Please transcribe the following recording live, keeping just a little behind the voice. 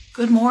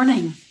Good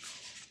morning.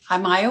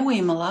 I'm Aya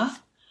Wimala,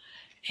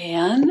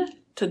 and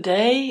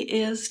today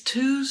is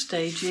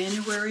Tuesday,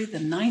 January the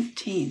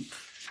 19th.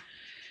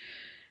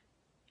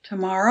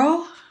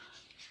 Tomorrow,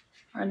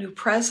 our new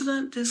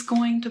president is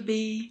going to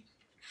be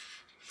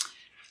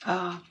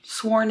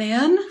sworn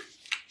in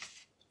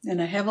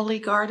a heavily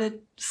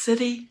guarded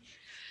city,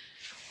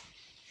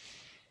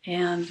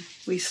 and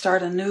we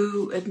start a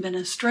new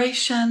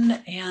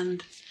administration,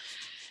 and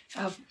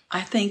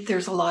I think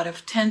there's a lot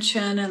of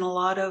tension and a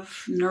lot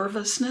of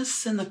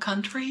nervousness in the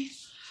country.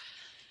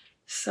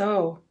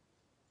 So,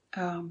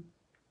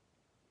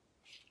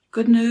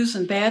 good news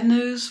and bad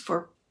news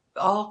for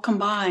all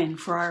combined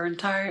for our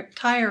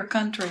entire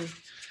country.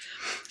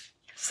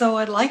 So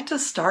I'd like to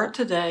start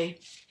today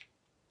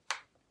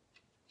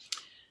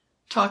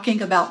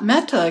talking about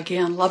metta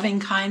again, loving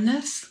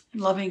kindness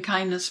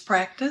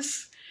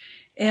practice.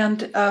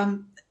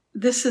 And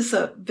this is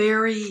a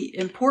very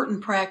important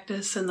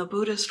practice in the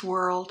Buddhist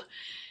world,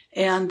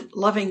 and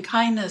loving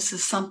kindness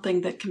is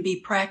something that can be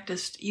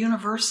practiced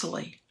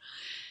universally.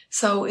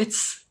 So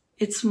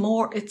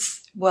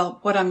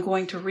what I'm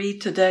going to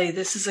read today,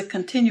 this is a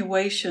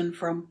continuation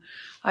from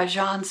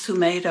Ajahn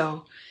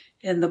Sumedho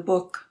in the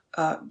book,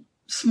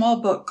 small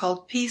book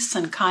called Peace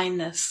and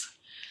Kindness.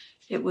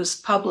 It was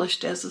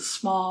published as a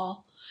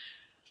small,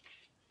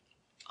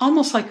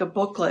 almost like a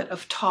booklet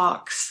of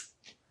talks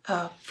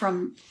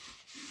from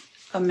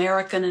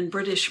American and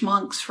British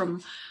monks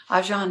from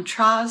Ajahn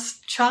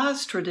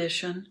Chah's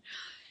tradition,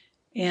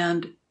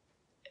 and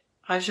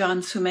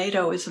Ajahn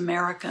Sumedho is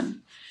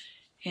American,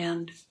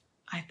 and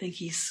I think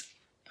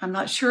I'm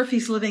not sure if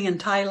he's living in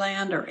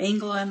Thailand or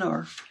England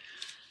or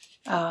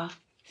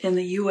in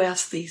the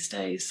U.S. these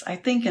days. I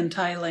think in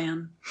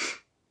Thailand.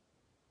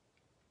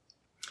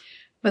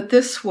 But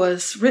this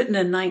was written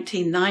in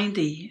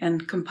 1990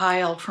 and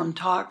compiled from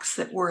talks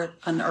that were at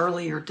an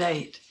earlier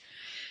date.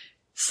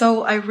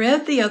 So I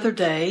read the other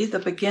day the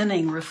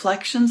beginning,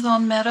 Reflections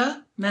on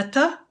Metta,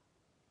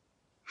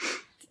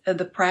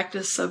 the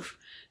practice of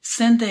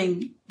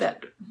sending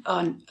that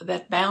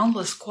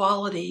boundless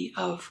quality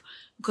of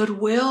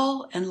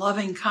goodwill and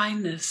loving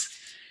kindness,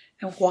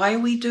 and why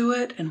we do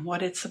it and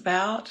what it's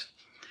about.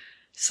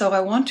 So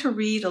I want to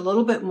read a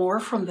little bit more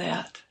from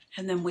that,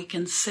 and then we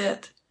can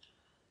sit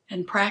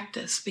and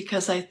practice,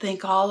 because I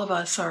think all of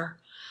us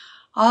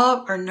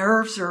all our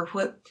nerves are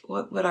what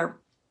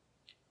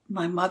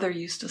my mother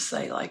used to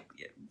say, like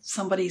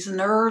somebody's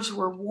nerves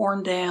were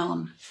worn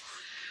down.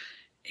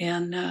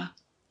 And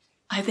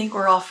I think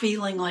we're all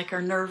feeling like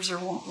our nerves are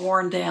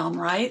worn down,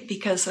 right?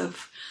 Because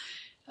of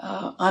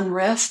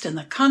unrest in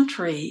the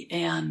country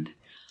and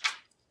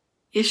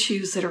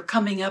issues that are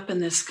coming up in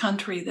this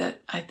country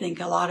that I think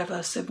a lot of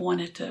us have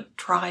wanted to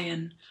try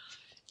and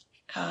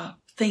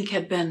think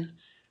had been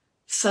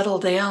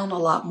settled down a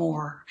lot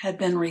more, had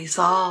been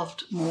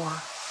resolved more.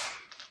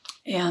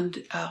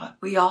 And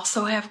we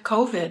also have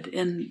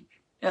COVID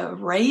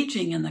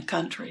raging in the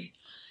country,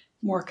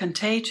 more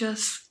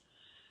contagious,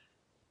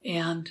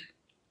 and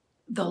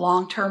the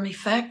long-term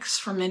effects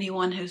from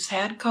anyone who's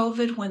had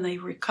COVID when they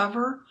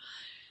recover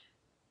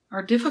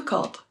are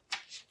difficult,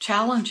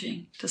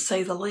 challenging, to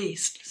say the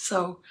least.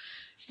 So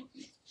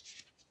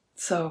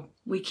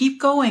we keep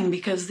going,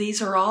 because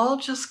these are all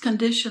just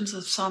conditions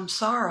of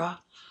samsara.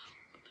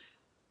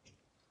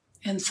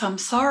 And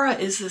samsara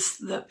is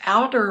the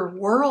outer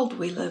world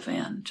we live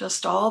in,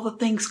 just all the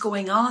things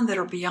going on that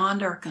are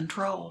beyond our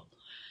control.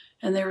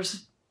 And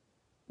there's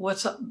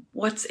what's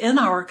in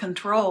our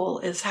control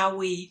is how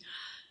we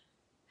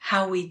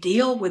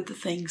deal with the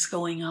things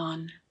going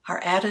on, our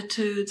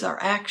attitudes,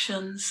 our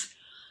actions,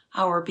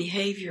 our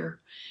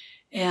behavior.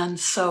 And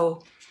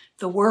so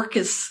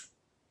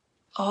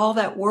all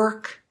that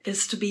work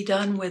is to be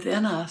done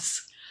within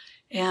us,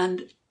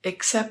 and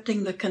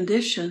accepting the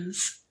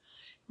conditions,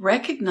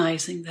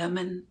 recognizing them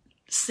and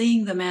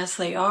seeing them as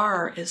they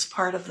are is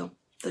part of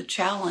the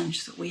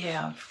challenge that we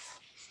have.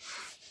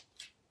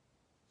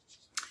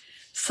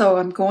 So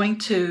I'm going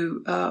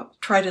to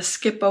try to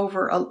skip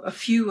over a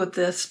few of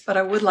this, but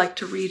I would like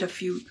to read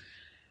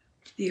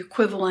the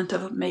equivalent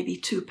of maybe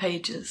 2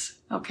 pages,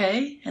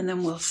 okay? And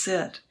then we'll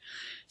sit.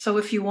 So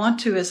if you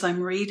want to, as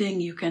I'm reading,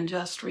 you can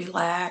just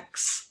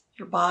relax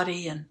your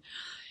body and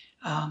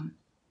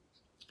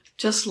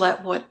just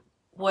let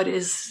what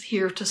is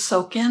here to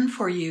soak in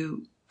for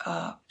you,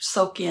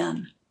 soak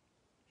in.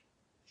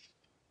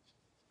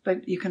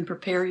 But you can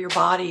prepare your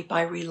body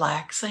by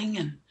relaxing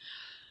and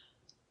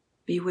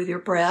be with your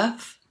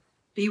breath.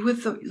 Be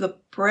with the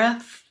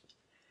breath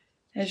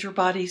as your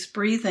body's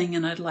breathing,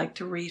 and I'd like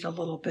to read a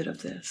little bit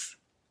of this.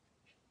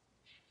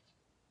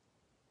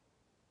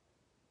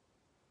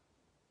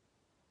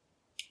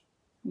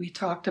 We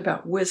talked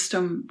about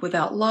wisdom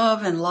without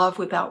love and love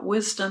without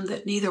wisdom,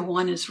 that neither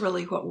one is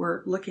really what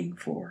we're looking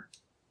for.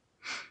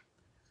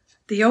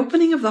 The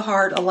opening of the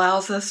heart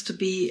allows us to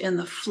be in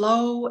the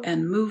flow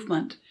and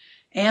movement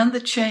and the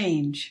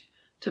change,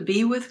 to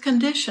be with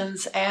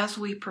conditions as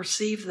we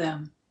perceive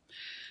them.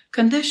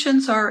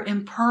 Conditions are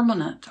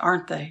impermanent,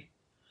 aren't they?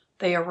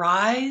 They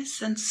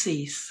arise and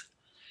cease.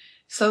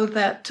 so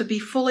that to be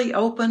fully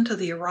open to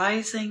the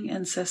arising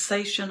and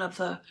cessation of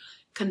the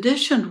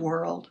conditioned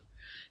world,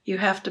 you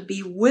have to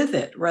be with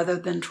it rather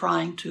than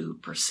trying to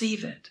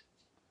perceive it.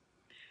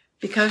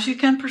 Because you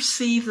can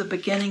perceive the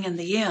beginning and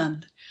the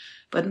end,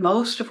 but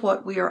most of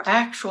what we are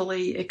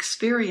actually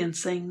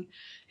experiencing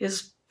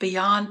is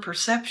beyond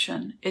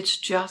perception. It's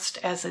just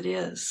as it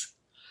is.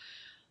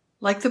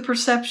 Like the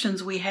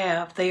perceptions we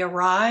have, they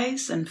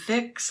arise and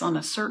fix on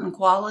a certain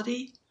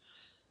quality,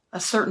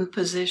 a certain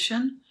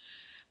position,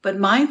 but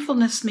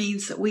mindfulness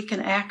means that we can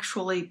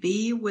actually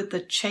be with the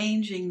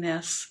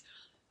changingness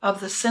of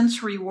the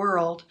sensory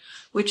world,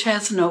 which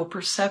has no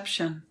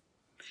perception.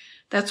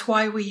 That's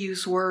why we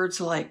use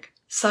words like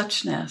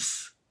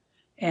suchness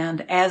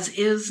and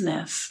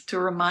as-isness to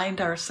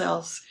remind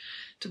ourselves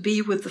to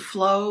be with the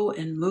flow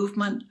and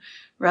movement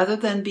rather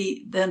than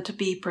to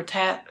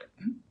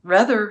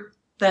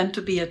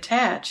be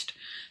attached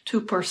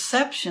to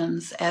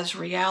perceptions as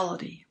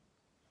reality.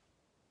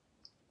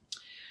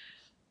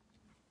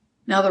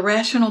 Now, the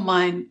rational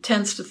mind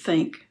tends to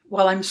think,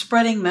 well, I'm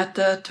spreading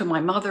metta to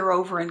my mother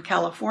over in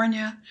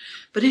California,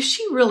 but is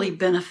she really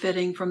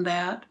benefiting from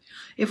that?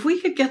 If we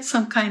could get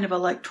some kind of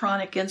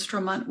electronic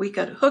instrument, we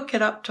could hook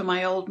it up to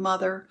my old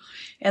mother,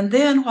 and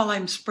then while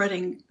I'm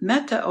spreading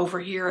metta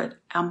over here at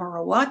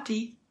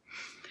Amaravati,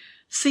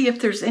 see if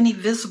there's any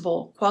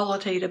visible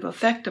qualitative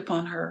effect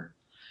upon her.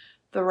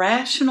 The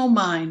rational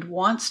mind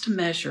wants to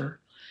measure,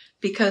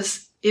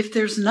 because if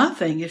there's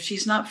nothing, if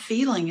she's not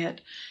feeling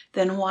it,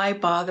 then why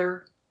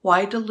bother?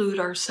 Why delude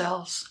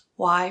ourselves?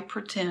 Why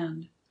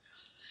pretend?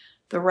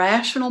 The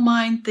rational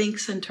mind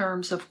thinks in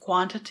terms of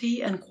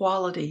quantity and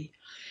quality.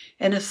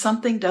 And if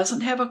something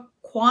doesn't have a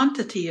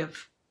quantity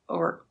of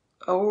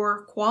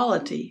or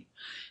quality,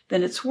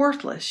 then it's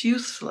worthless,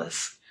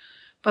 useless.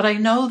 But I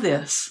know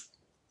this,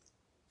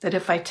 that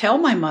if I tell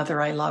my mother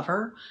I love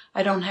her,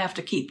 I don't have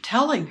to keep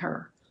telling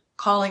her,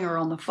 calling her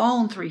on the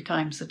phone 3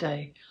 times a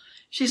day.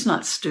 She's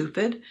not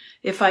stupid.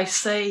 If I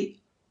say,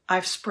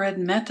 I've spread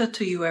metta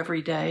to you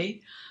every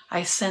day,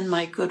 I send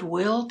my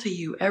goodwill to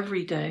you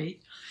every day,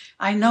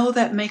 I know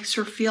that makes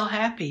her feel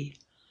happy.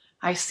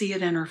 I see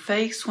it in her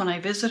face when I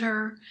visit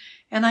her,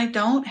 and I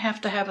don't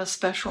have to have a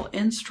special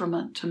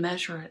instrument to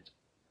measure it.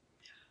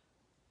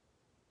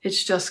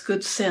 It's just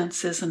good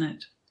sense, isn't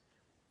it?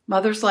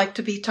 Mothers like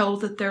to be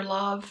told that they're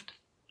loved.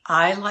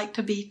 I like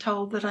to be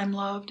told that I'm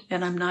loved,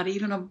 and I'm not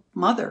even a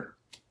mother.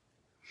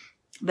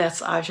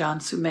 That's Ajahn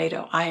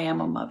Sumedho. I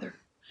am a mother.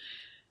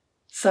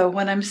 So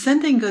when I'm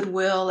sending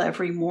goodwill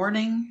every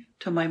morning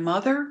to my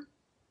mother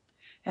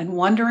and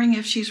wondering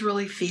if she's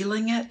really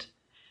feeling it,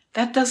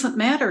 that doesn't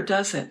matter,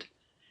 does it?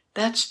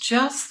 That's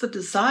just the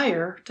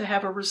desire to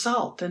have a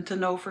result and to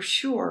know for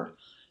sure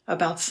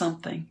about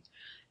something.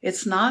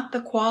 It's not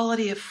the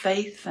quality of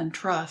faith and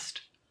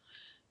trust.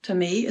 To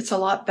me, it's a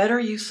lot better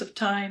use of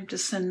time to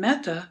send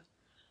metta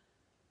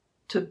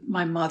to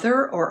my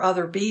mother or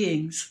other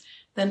beings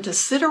than to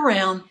sit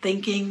around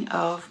thinking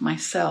of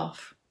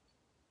myself.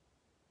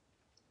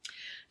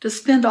 To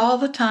spend all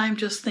the time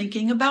just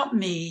thinking about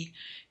me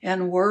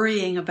and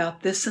worrying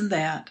about this and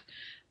that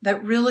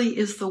really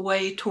is the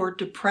way toward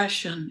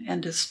depression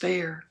and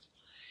despair.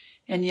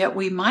 And yet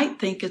we might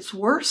think it's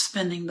worth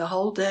spending the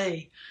whole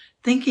day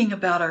thinking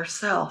about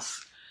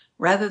ourselves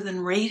rather than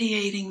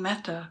radiating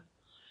metta,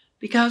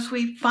 because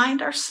we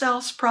find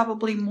ourselves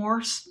probably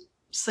more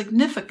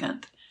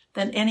significant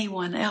than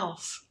anyone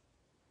else.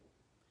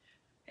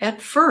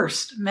 At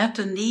first,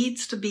 metta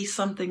needs to be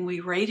something we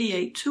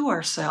radiate to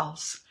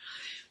ourselves,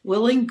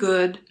 willing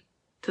good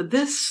to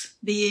this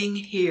being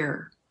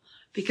here,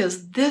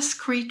 because this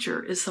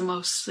creature is the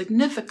most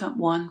significant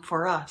one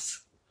for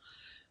us.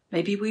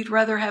 Maybe we'd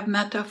rather have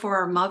metta for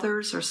our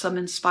mothers or some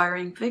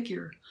inspiring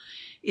figure.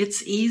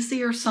 It's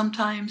easier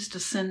sometimes to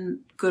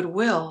send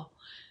goodwill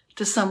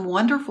to some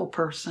wonderful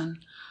person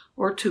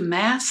or to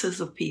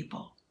masses of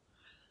people.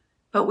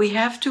 But we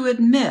have to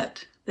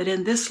admit that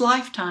in this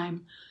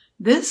lifetime,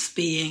 this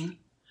being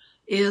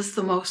is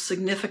the most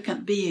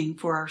significant being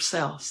for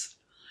ourselves.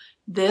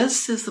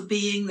 This is the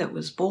being that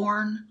was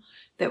born,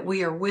 that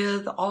we are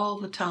with all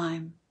the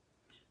time.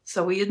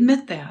 So we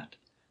admit that.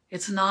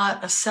 It's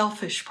not a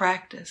selfish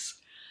practice,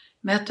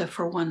 metta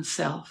for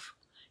oneself.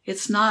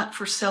 It's not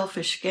for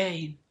selfish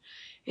gain.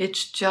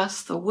 It's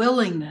just the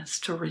willingness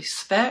to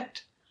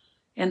respect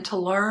and to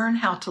learn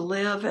how to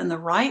live in the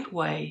right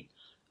way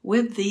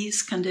with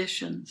these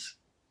conditions.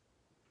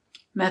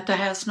 Metta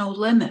has no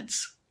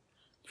limits.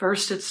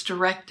 First, it's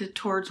directed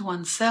towards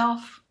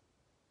oneself,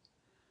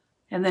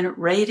 and then it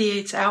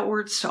radiates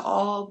outwards to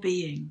all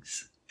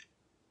beings.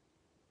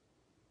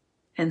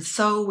 And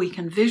so we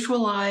can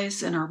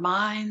visualize in our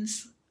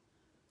minds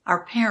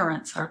our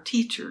parents, our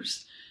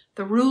teachers,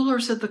 the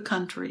rulers of the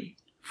country,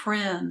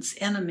 friends,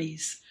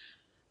 enemies,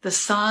 the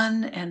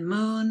sun and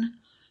moon,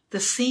 the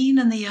seen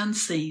and the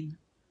unseen.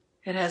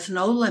 It has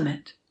no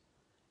limit.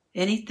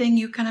 Anything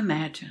you can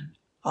imagine,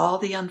 all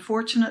the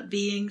unfortunate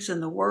beings in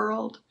the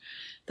world,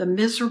 the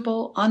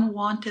miserable,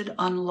 unwanted,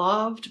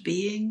 unloved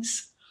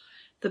beings,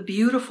 the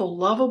beautiful,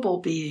 lovable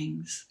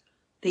beings,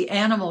 the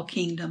animal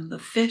kingdom, the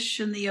fish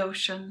in the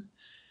ocean,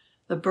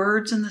 the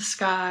birds in the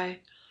sky,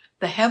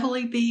 the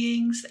heavenly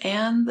beings,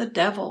 and the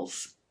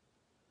devils,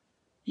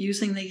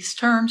 using these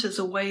terms as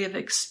a way of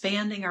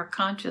expanding our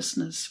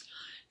consciousness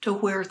to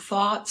where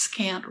thoughts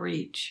can't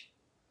reach.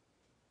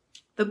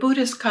 The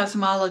Buddhist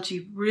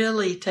cosmology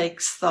really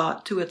takes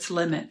thought to its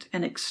limit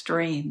and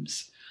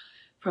extremes,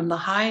 from the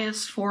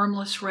highest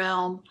formless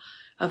realm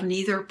of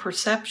neither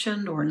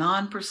perception or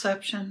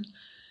non-perception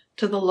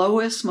to the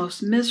lowest,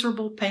 most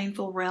miserable,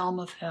 painful realm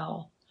of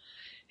hell.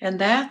 And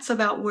that's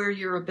about where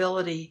your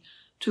ability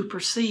to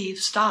perceive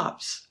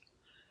stops.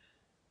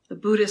 The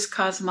Buddhist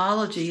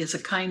cosmology is a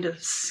kind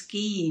of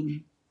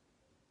scheme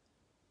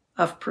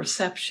of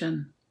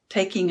perception,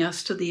 taking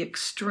us to the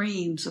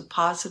extremes of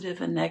positive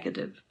and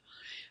negative,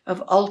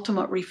 of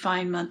ultimate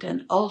refinement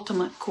and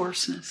ultimate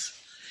coarseness.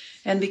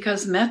 And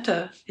because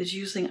metta is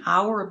using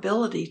our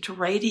ability to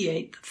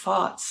radiate the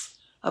thoughts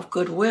of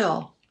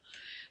goodwill,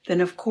 then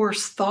of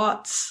course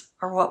thoughts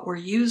are what we're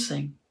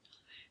using.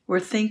 We're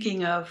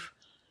thinking of,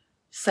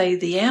 say,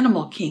 the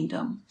animal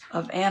kingdom,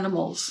 of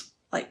animals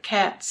like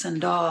cats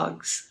and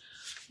dogs,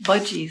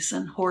 budgies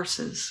and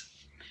horses,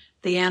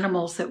 the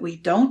animals that we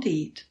don't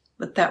eat,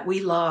 but that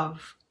we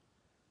love.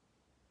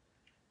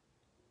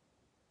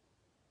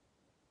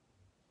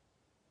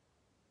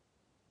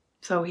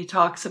 So he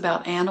talks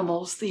about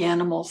animals, the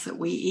animals that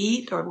we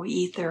eat, or we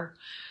eat their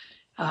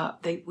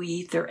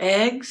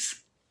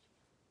eggs.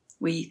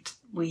 We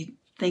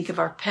think of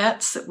our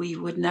pets that we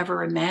would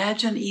never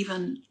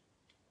even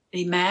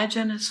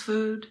imagine as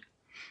food.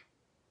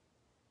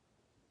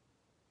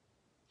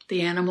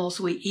 The animals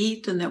we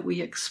eat and that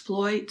we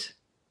exploit.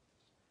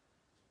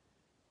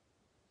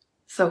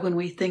 So when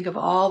we think of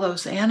all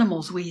those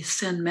animals, we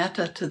send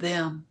metta to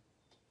them.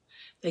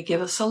 They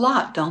give us a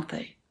lot, don't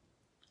they?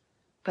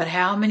 But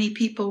how many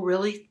people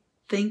really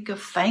think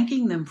of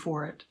thanking them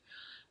for it,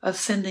 of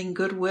sending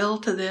goodwill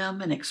to them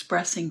and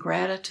expressing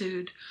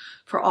gratitude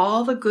for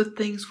all the good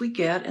things we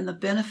get and the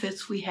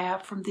benefits we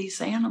have from these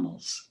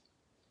animals?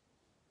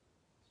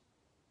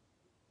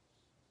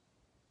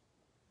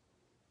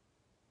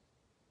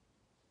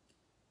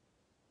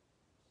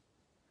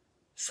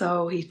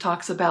 So he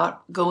talks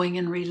about going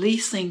and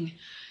releasing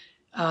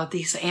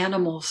these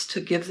animals to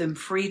give them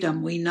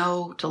freedom. We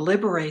know to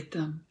liberate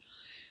them.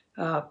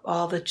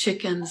 All the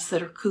chickens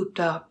that are cooped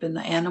up and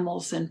the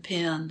animals in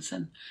pens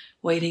and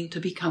waiting to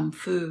become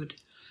food.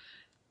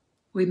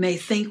 We may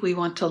think we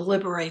want to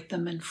liberate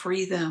them and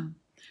free them.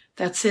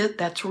 That's it.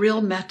 That's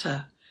real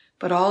metta.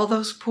 But all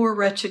those poor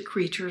wretched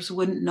creatures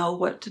wouldn't know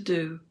what to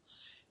do.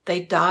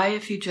 They'd die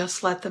if you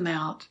just let them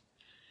out.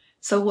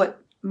 So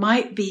what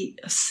might be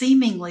a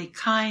seemingly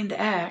kind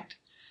act,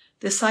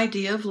 this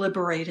idea of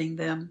liberating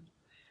them.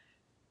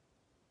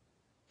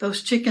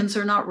 Those chickens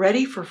are not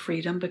ready for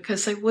freedom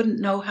because they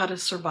wouldn't know how to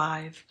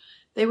survive.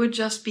 They would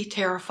just be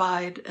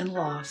terrified and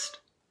lost.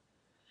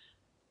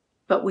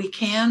 But we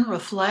can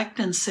reflect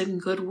and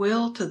send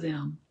goodwill to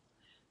them.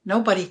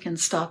 Nobody can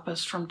stop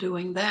us from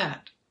doing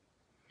that.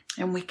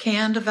 And we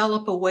can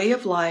develop a way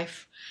of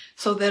life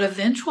so that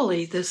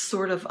eventually this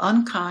sort of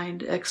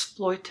unkind,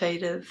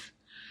 exploitative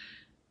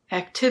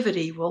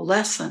activity will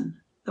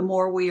lessen. The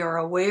more we are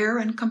aware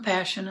and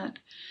compassionate,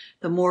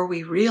 the more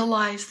we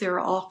realize there are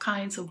all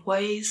kinds of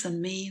ways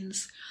and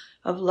means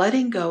of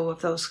letting go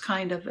of those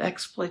kind of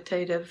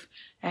exploitative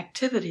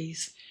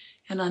activities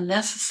and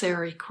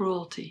unnecessary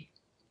cruelty.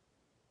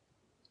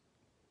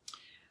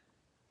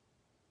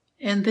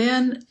 And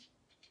then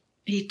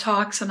he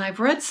talks, and I've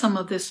read some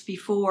of this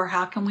before,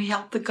 how can we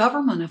help the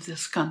government of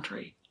this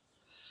country?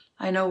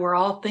 I know we're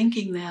all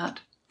thinking that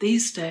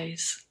these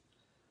days.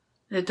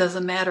 It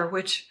doesn't matter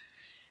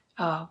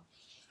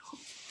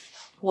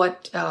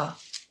what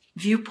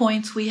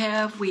viewpoints we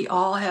have.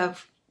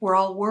 We're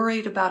all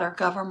worried about our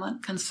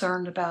government,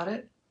 concerned about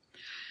it.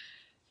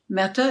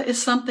 Metta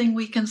is something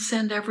we can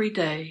send every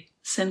day.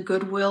 Send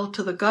goodwill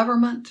to the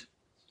government,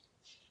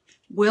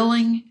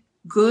 willing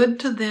good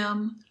to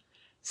them,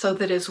 so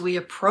that as we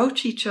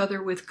approach each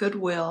other with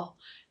goodwill,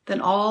 then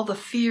all the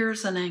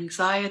fears and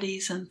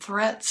anxieties and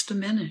threats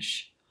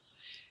diminish.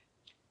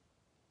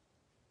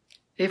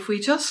 If we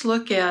just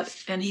look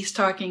at, and he's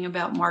talking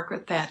about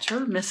Margaret Thatcher,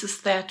 Mrs.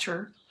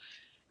 Thatcher,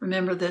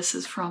 remember this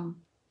is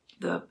from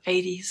the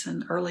 80s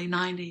and early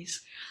 90s.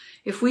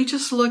 If we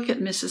just look at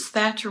Mrs.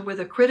 Thatcher with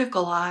a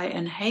critical eye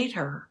and hate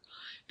her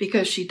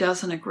because she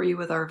doesn't agree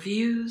with our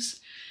views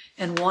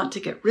and want to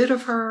get rid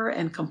of her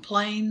and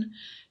complain,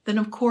 then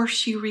of course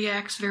she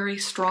reacts very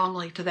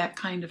strongly to that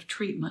kind of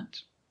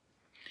treatment.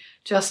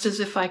 Just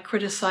as if I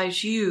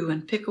criticize you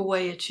and pick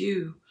away at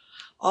you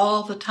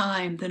all the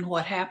time, then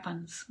what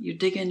happens? You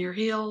dig in your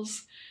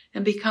heels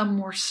and become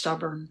more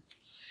stubborn.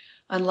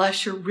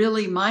 Unless you're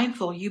really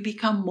mindful, you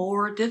become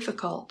more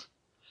difficult.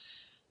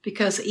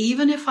 Because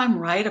even if I'm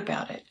right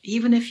about it,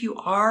 even if you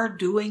are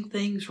doing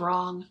things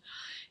wrong,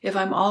 if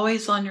I'm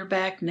always on your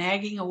back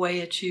nagging away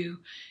at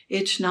you,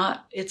 it's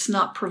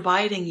not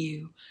providing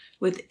you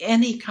with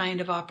any kind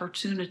of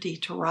opportunity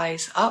to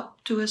rise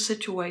up to a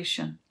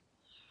situation.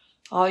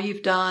 All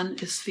you've done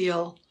is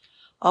feel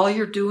All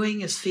you're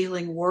doing is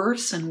feeling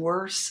worse and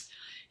worse,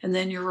 and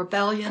then your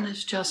rebellion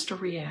is just a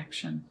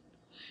reaction.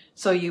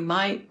 So you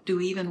might do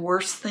even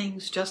worse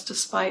things just to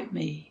spite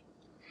me.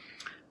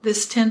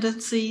 This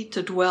tendency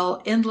to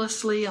dwell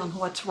endlessly on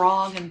what's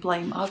wrong and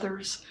blame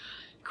others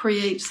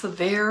creates the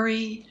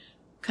very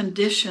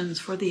conditions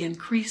for the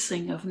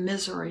increasing of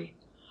misery.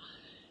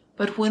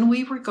 But when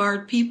we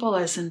regard people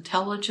as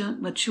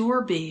intelligent,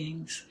 mature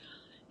beings,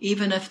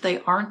 even if they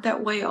aren't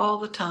that way all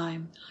the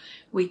time,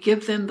 we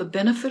give them the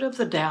benefit of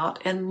the doubt,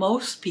 and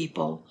most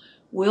people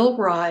will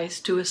rise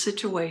to a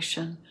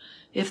situation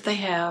if they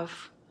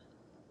have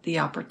the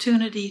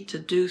opportunity to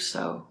do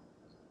so.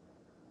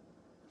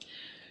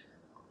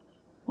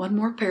 One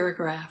more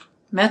paragraph.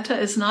 Metta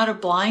is not a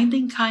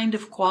blinding kind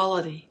of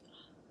quality.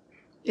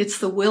 It's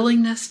the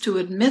willingness to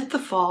admit the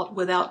fault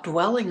without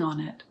dwelling on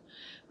it,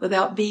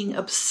 without being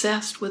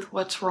obsessed with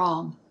what's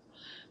wrong.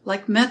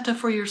 Like metta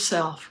for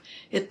yourself,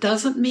 it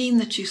doesn't mean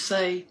that you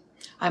say,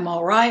 I'm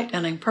all right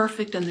and I'm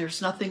perfect and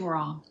there's nothing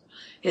wrong.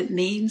 It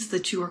means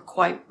that you are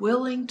quite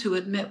willing to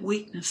admit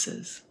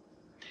weaknesses,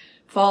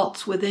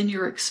 faults within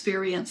your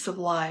experience of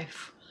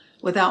life,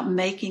 without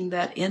making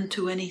that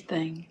into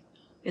anything.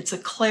 It's a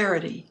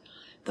clarity.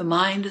 The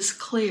mind is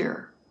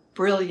clear,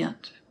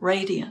 brilliant,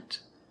 radiant,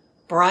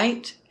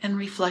 bright and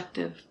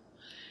reflective,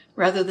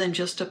 rather than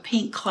just a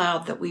pink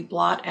cloud that we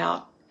blot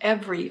out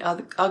every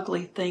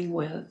ugly thing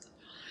with.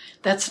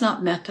 That's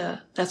not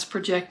metta. That's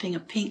projecting a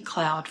pink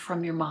cloud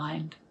from your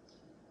mind.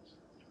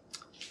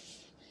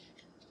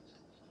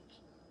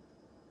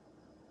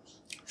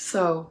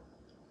 So,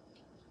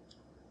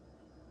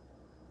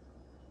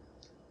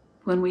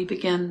 when we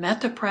begin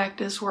metta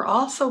practice, we're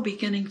also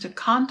beginning to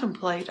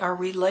contemplate our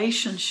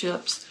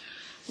relationships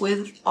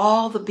with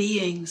all the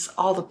beings,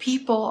 all the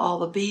people, all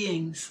the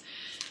beings.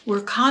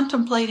 We're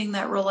contemplating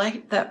that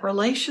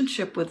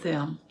relationship with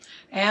them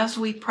as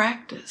we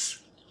practice.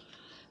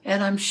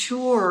 And I'm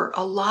sure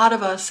a lot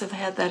of us have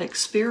had that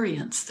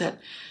experience, that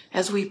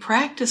as we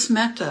practice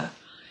metta,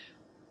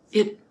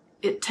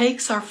 it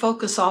takes our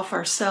focus off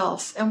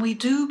ourselves, and we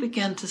do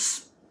begin to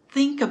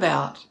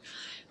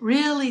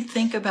really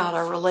think about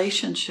our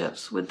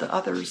relationships with the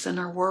others in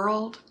our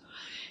world,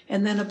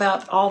 and then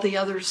about all the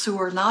others who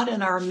are not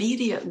in our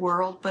immediate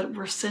world, but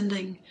we're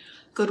sending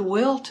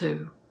goodwill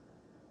to.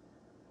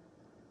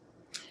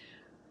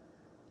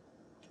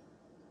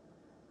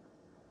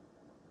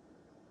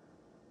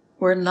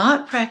 We're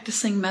not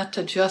practicing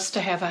metta just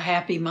to have a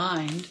happy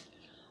mind,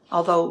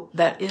 although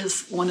that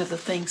is one of the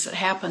things that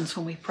happens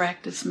when we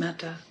practice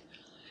metta.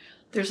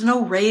 There's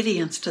no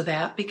radiance to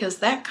that, because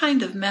that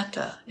kind of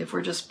metta, if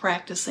we're just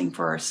practicing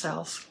for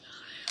ourselves,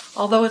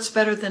 although it's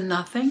better than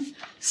nothing,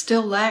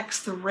 still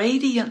lacks the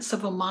radiance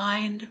of a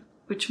mind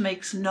which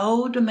makes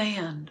no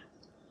demand.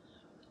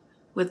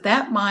 With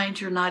that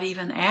mind, you're not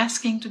even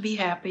asking to be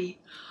happy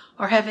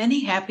or have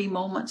any happy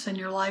moments in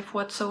your life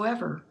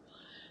whatsoever,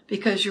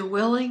 because you're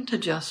willing to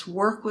just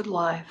work with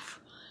life,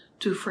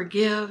 to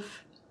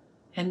forgive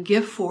and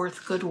give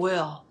forth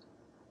goodwill.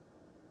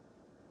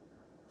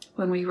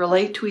 When we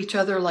relate to each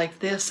other like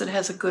this, it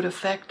has a good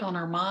effect on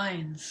our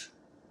minds.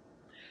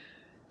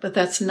 But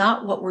that's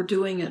not what we're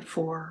doing it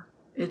for.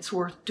 It's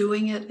worth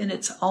doing it in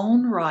its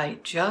own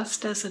right,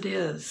 just as it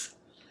is.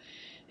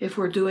 If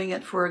we're doing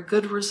it for a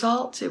good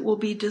result, it will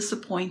be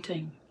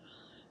disappointing,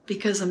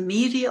 because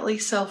immediately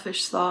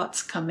selfish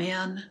thoughts come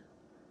in.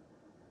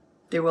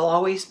 There will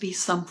always be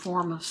some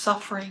form of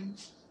suffering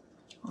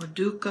or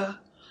dukkha.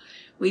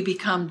 We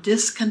become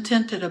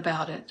discontented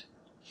about it.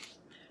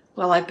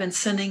 Well, I've been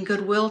sending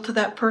goodwill to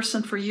that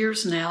person for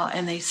years now,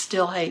 and they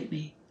still hate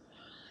me.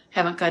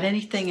 Haven't got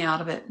anything out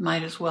of it,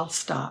 might as well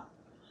stop.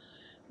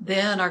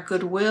 Then our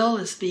goodwill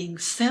is being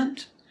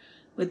sent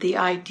with the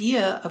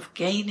idea of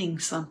gaining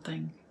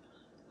something,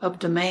 of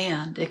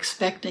demand,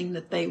 expecting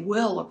that they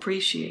will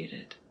appreciate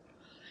it.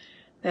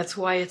 That's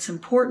why it's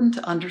important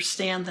to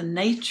understand the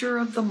nature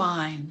of the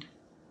mind,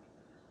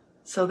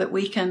 so that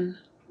we can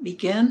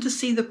begin to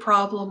see the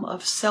problem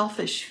of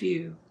selfish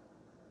view.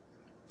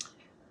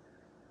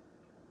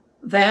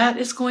 That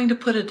is going to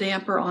put a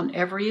damper on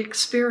every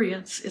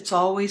experience. It's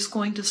always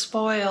going to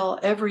spoil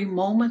every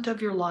moment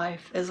of your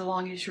life as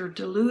long as you're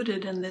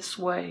deluded in this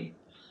way.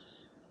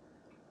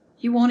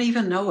 You won't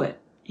even know it.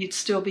 You'd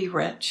still be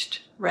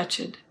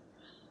wretched.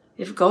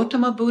 If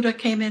Gautama Buddha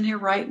came in here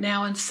right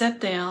now and sat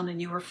down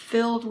and you were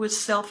filled with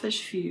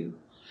selfish view,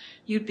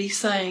 you'd be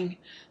saying,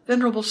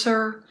 "Venerable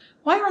Sir,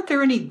 why aren't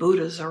there any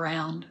Buddhas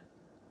around?"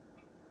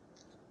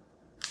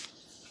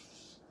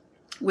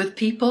 With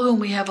people whom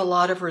we have a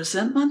lot of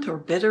resentment or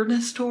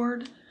bitterness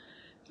toward,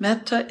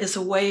 metta is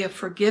a way of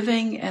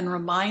forgiving and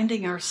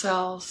reminding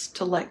ourselves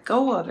to let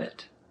go of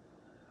it.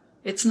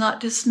 It's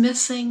not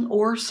dismissing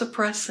or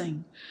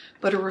suppressing,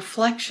 but a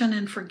reflection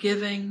in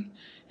forgiving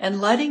and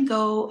letting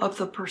go of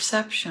the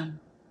perception.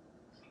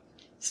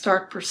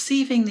 Start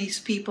perceiving these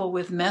people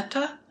with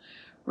metta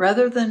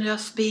rather than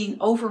just being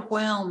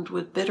overwhelmed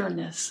with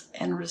bitterness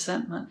and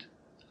resentment.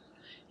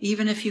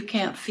 Even if you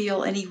can't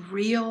feel any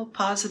real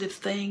positive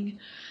thing,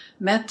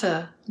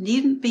 metta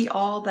needn't be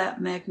all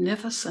that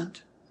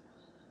magnificent.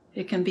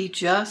 It can be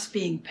just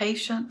being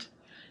patient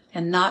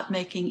and not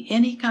making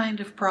any kind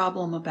of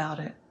problem about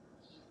it.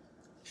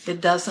 It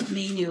doesn't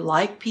mean you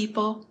like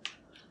people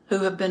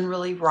who have been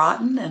really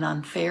rotten and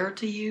unfair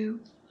to you,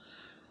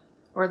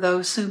 or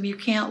those whom you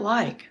can't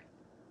like.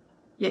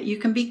 Yet you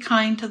can be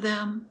kind to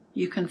them,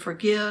 you can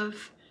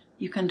forgive,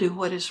 you can do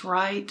what is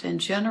right and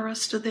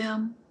generous to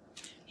them,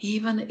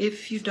 even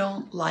if you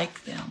don't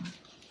like them.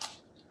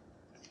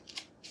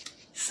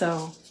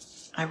 So,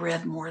 I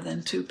read more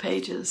than 2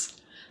 pages.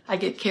 I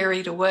get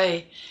carried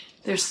away.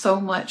 There's so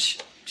much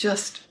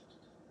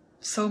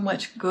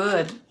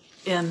good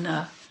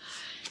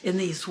in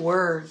these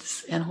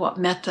words and what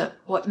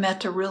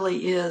metta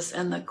really is,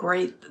 and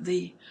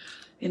the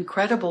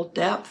incredible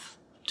depth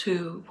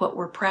to what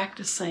we're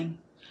practicing.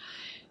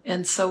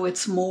 And so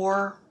it's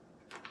more,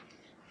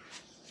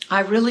 I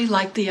really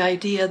like the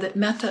idea that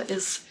metta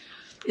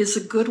is a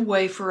good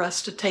way for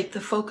us to take the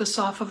focus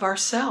off of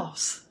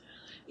ourselves,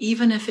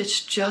 even if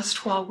it's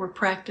just while we're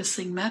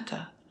practicing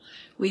metta.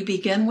 We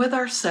begin with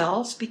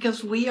ourselves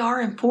because we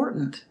are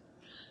important.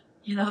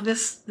 You know,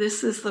 this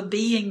is the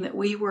being that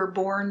we were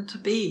born to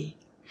be.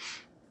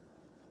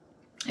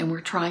 And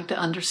we're trying to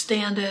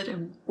understand it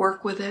and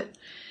work with it.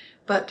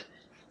 But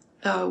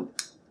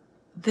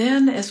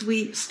then as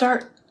we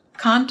start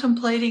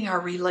contemplating our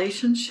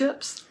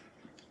relationships,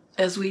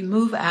 as we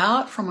move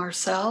out from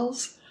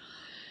ourselves,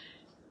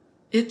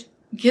 it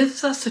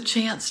gives us a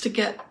chance to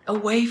get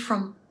away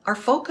from our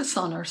focus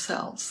on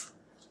ourselves.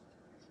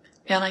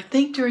 And I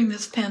think during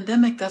this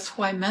pandemic, that's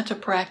why metta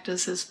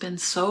practice has been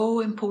so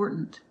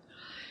important.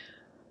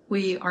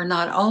 We are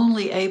not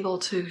only able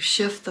to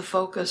shift the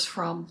focus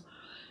from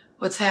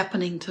what's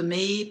happening to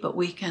me, but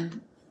we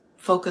can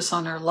focus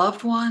on our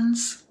loved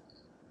ones.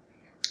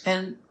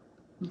 And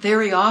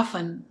very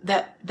often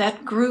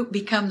that group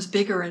becomes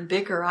bigger and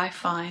bigger, I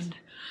find.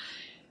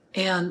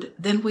 And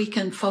then we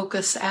can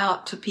focus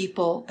out to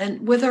people.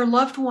 And with our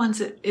loved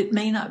ones, it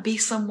may not be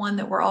someone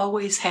that we're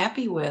always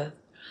happy with.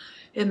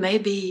 It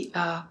might be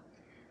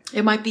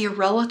a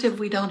relative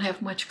we don't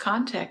have much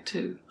contact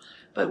to,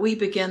 but we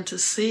begin to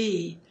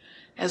see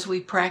as we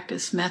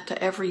practice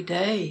metta every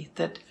day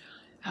that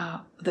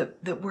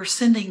we're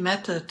sending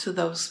metta to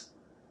those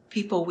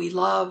people we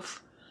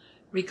love,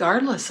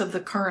 regardless of the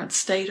current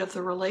state of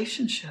the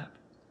relationship.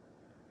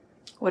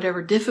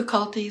 Whatever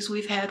difficulties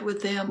we've had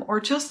with them, or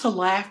just a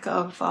lack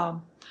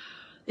of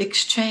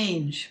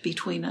exchange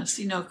between us.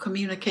 You know,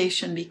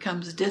 communication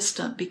becomes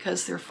distant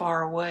because they're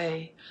far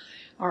away,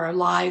 or our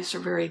lives are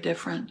very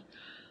different.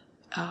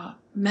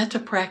 Metta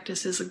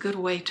practice is a good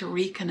way to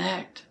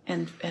reconnect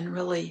and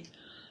really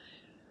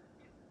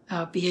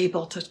be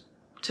able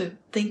to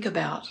think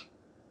about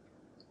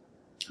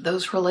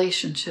those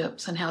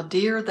relationships and how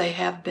dear they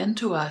have been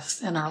to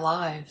us in our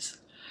lives.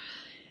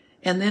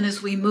 And then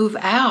as we move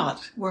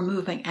out, we're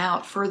moving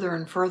out further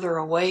and further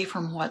away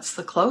from what's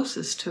the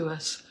closest to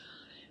us.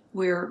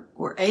 We're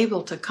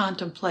able to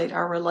contemplate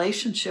our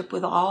relationship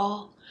with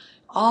all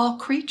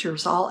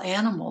creatures, all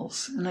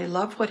animals. And I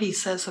love what he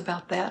says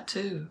about that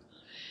too.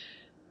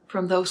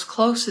 From those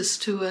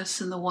closest to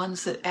us and the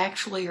ones that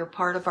actually are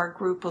part of our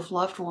group of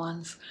loved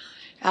ones,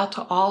 out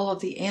to all of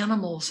the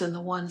animals and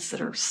the ones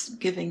that are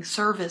giving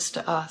service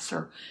to us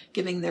or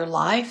giving their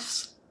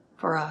lives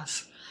for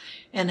us.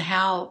 And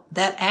how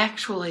that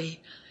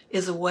actually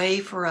is a way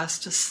for us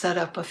to set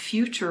up a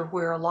future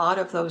where a lot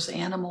of those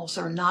animals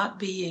are not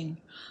being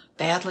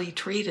badly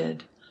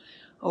treated,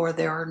 or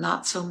there are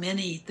not so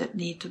many that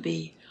need to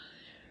be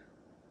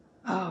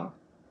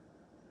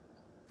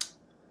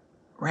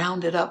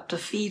rounded up to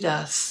feed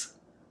us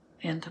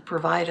and to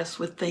provide us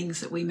with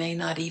things that we may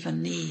not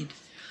even need.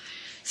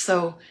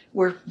 So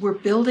we're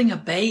building a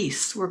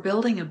base. We're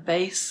building a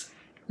base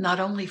not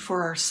only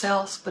for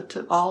ourselves, but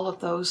to all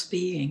of those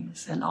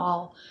beings and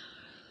all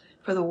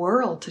for the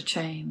world to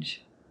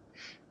change.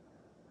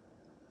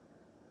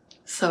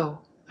 So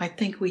I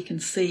think we can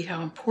see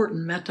how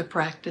important metta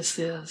practice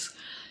is.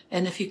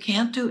 And if you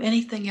can't do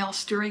anything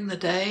else during the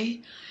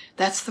day,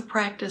 that's the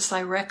practice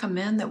I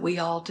recommend that we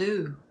all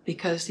do,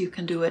 because you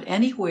can do it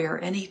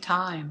anywhere,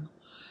 anytime.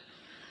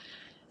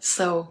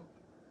 So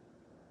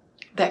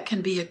that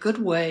can be a good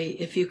way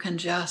if you can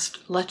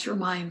just let your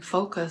mind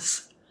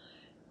focus.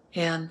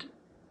 And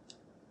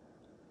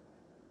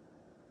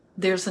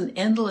there's an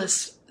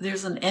endless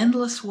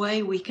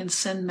way we can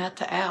send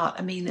metta out.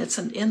 I mean, it's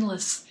an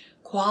endless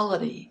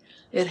quality.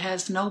 It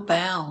has no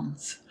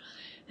bounds.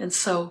 And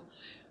so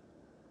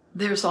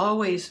there's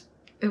always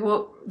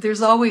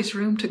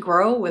room to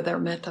grow with our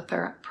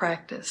metta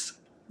practice,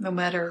 no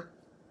matter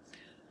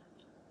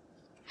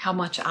how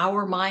much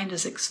our mind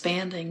is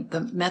expanding.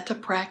 The metta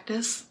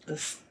practice,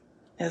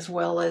 as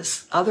well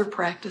as other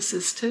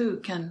practices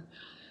too,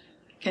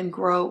 can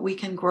grow. We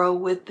can grow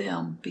with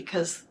them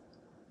because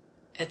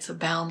it's a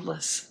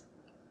boundless,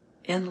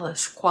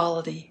 endless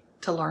quality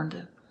to learn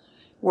to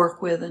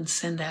work with and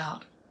send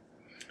out.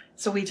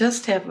 So we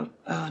just have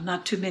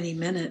not too many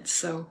minutes,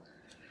 so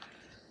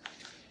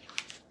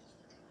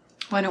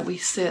why don't we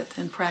sit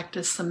and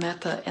practice the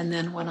metta, and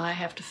then when I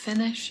have to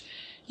finish,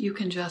 you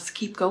can just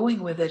keep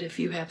going with it if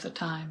you have the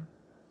time.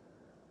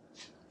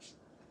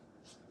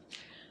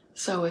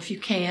 So if you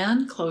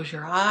can, close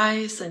your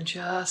eyes and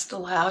just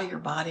allow your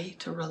body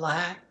to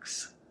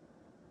relax.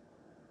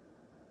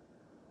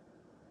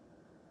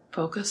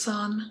 Focus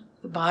on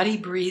the body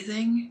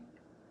breathing.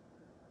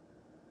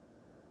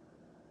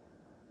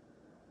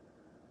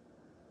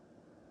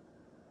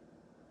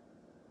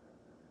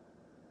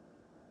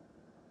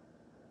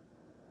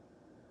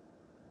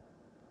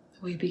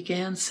 We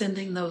begin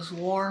sending those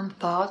warm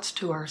thoughts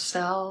to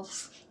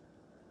ourselves.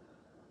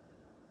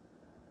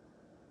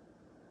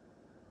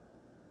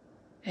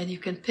 And you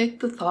can pick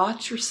the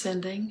thoughts you're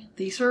sending.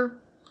 These are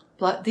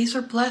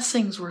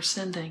blessings we're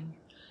sending.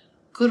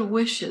 Good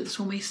wishes.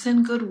 When we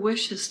send good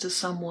wishes to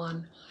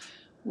someone,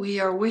 we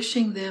are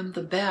wishing them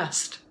the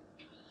best.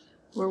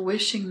 We're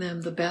wishing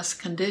them the best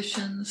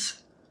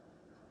conditions.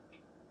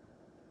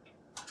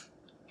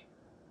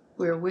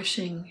 We're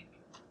wishing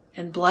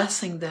and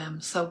blessing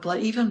them. So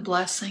even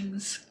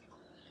blessings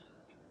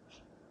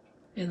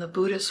in the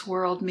Buddhist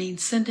world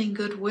means sending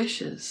good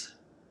wishes.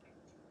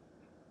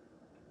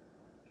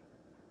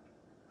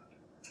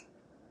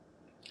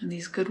 And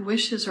these good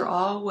wishes are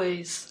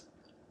always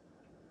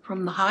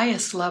from the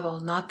highest level,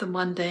 not the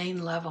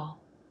mundane level.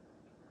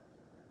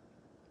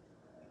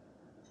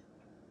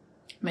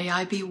 May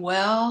I be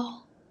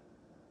well.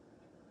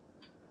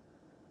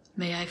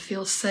 May I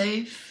feel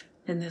safe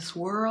in this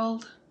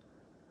world.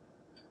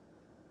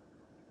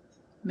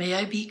 May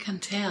I be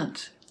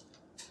content.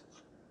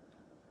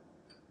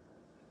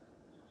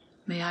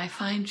 May I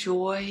find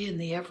joy in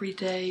the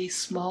everyday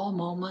small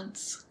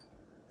moments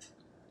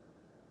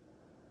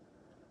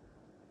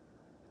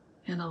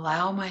and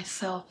allow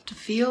myself to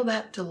feel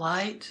that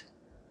delight.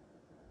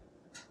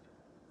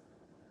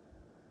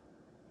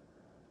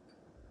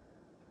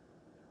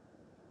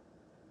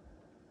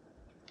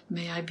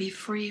 May I be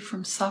free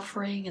from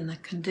suffering and the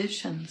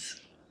conditions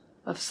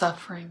of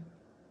suffering.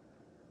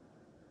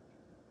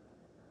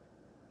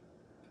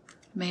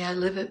 May I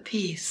live at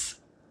peace.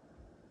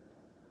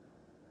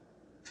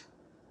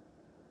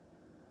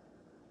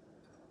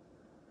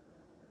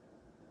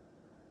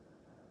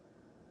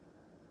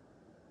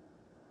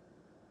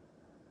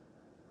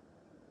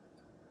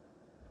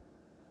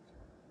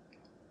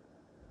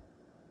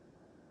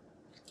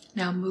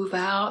 Now move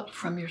out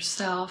from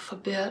yourself a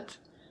bit.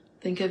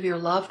 Think of your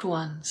loved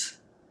ones,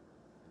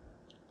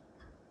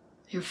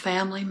 your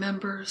family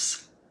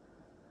members,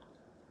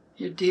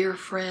 your dear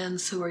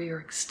friends who are your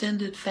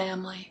extended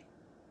family.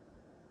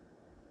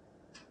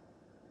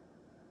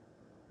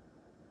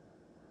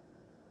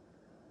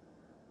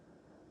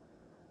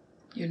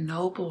 Your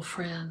noble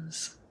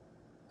friends.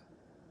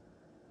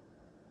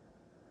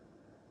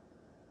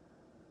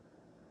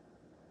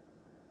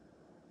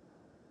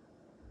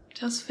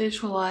 Just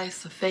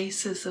visualize the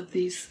faces of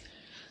these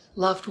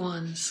loved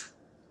ones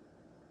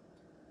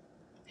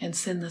and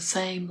send the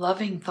same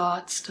loving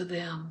thoughts to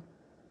them.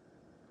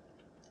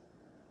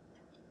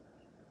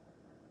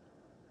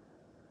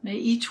 May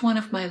each one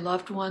of my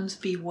loved ones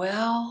be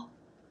well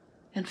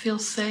and feel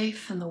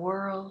safe in the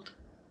world.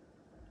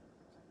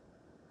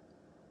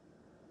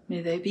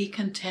 May they be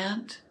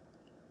content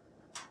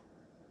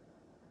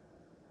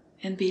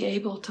and be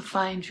able to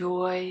find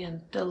joy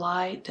and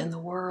delight in the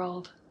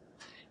world,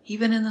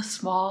 even in the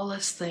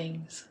smallest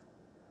things.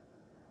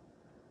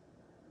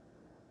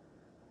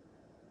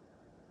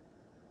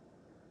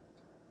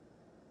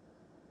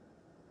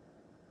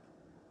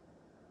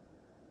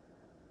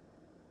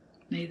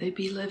 May they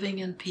be living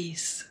in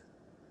peace.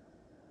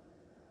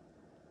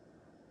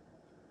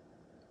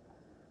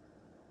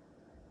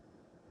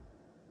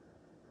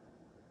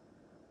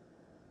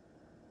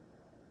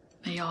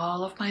 May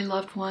all of my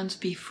loved ones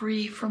be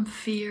free from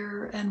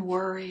fear and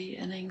worry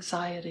and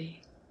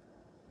anxiety.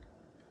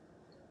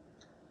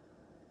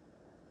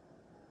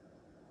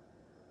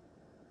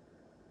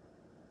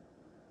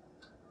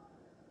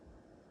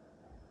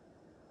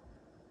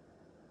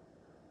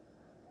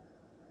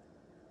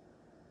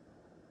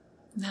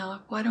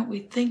 Now, why don't we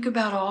think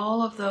about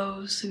all of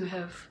those who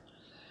have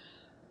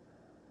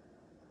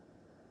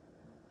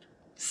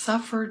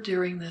suffered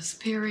during this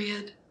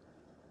period,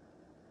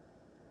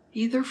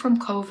 either from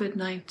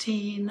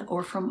COVID-19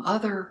 or from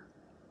other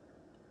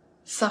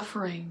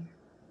suffering,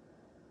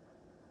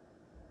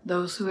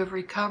 those who have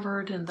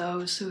recovered and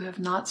those who have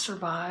not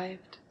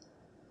survived.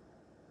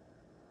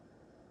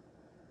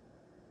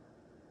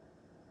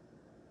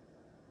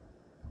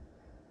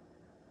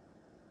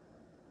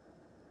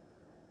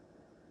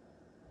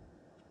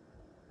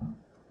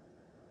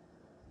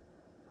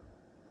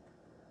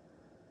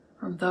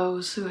 From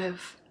those who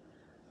have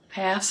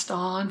passed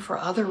on for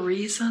other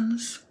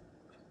reasons.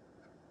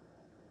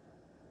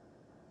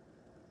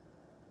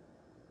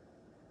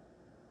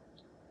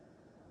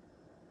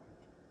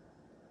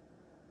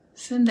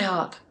 Send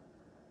out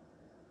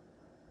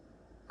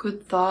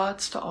good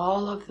thoughts to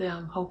all of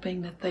them,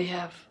 hoping that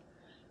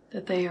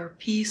they are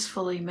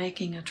peacefully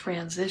making a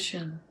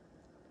transition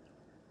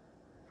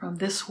from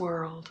this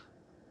world,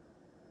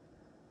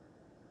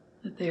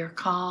 that they are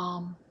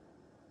calm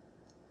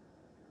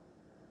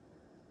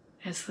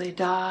as they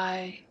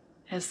die,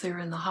 as they're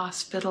in the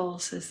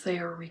hospitals, as they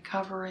are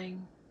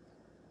recovering.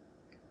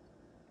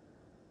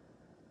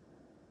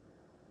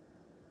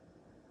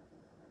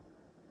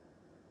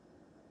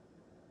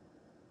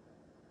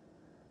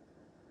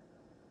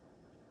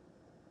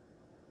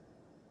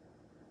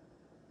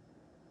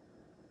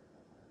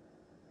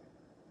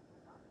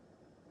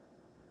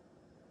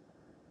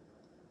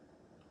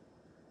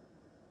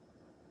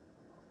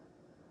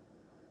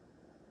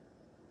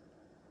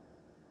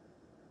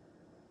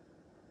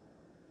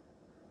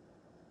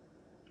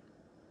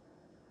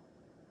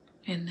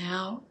 And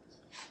now,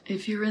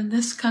 if you're in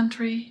this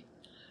country,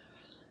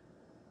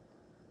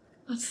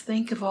 let's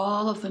think of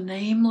all of the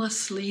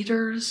nameless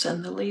leaders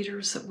and the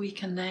leaders that we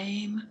can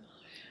name.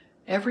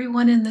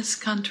 Everyone in this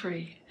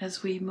country,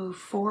 as we move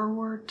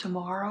forward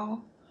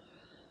tomorrow,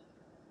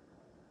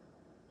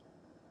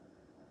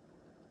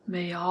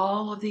 may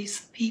all of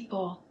these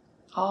people,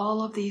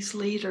 all of these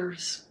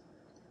leaders,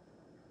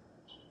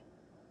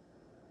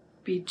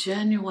 be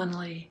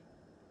genuinely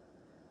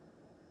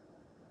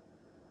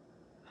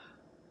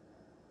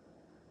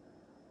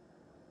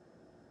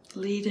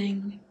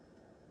leading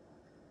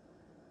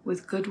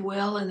with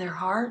goodwill in their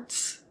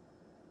hearts,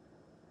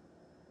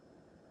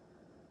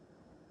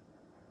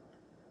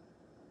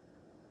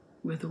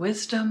 with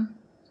wisdom,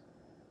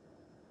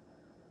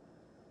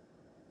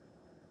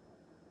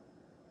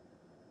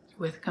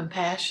 with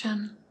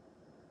compassion,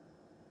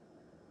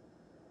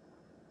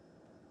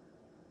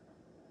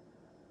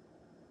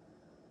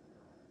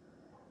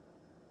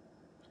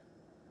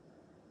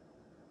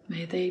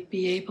 may they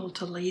be able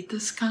to lead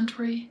this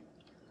country,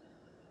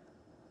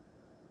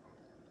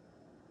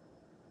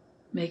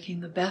 making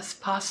the best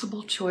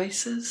possible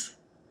choices.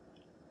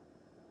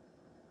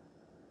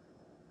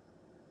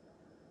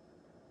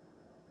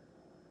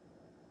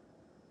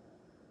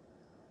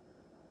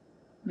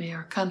 May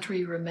our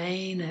country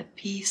remain at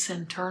peace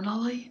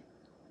internally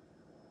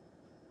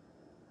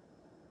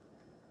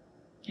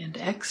and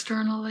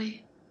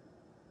externally.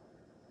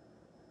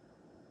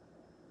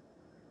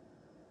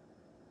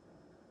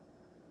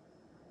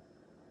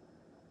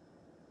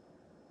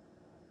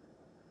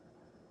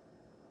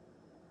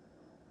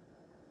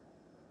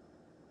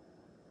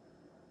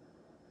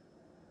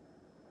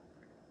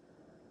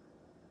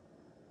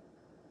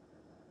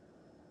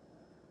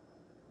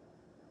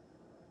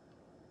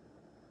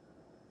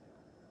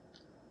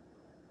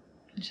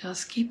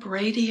 Just keep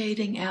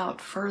radiating out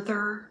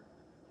further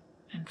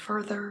and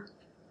further.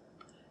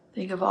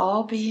 Think of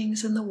all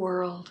beings in the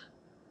world.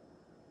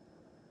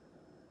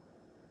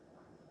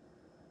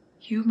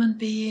 Human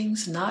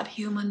beings, not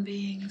human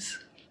beings.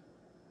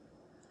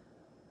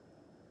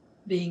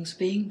 Beings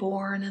being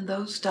born and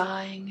those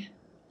dying.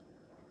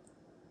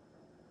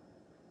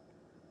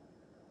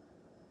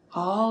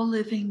 All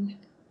living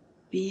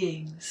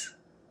beings.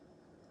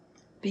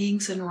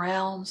 Beings in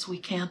realms we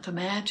can't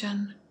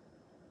imagine.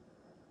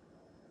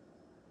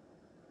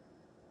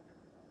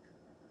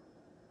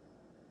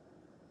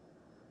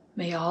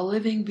 May all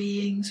living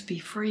beings be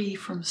free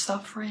from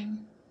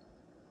suffering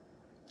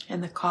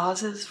and the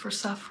causes for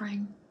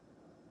suffering.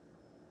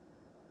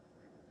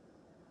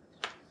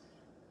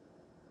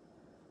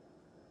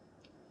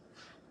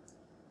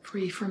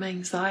 Free from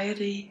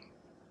anxiety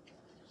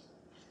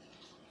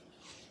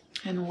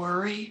and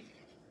worry.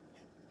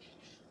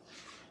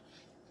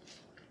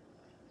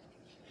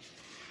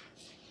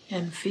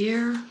 And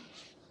fear.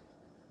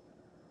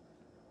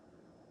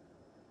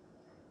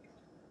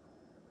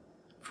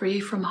 Free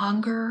from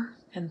hunger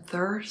and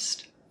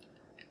thirst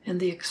and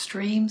the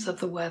extremes of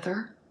the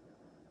weather.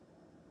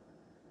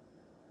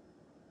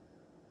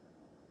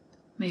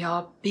 May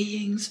all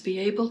beings be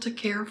able to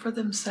care for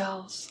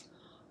themselves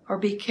or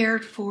be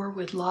cared for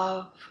with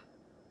love.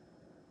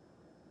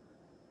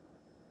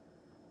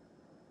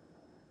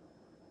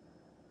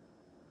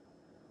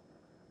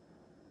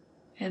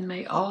 And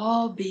may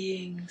all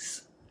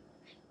beings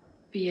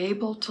be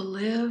able to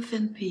live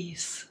in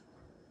peace.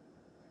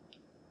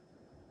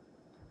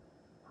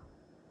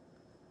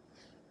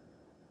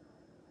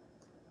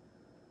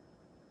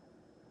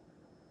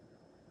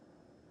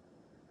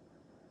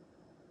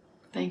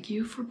 Thank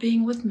you for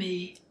being with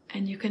me,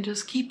 and you can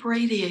just keep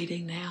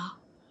radiating now.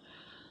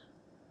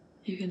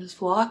 You can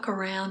just walk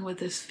around with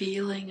this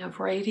feeling of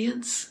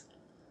radiance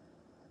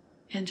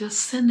and just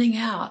sending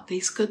out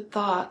these good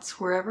thoughts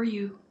wherever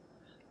you,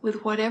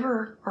 with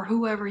whatever or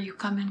whoever you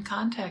come in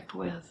contact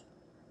with.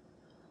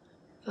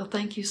 So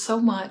thank you so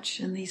much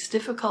in these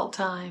difficult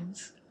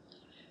times.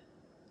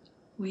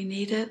 We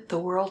need it, the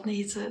world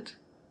needs it.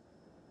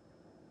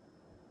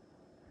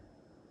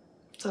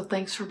 So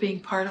thanks for being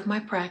part of my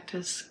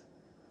practice.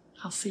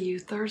 I'll see you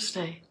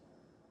Thursday.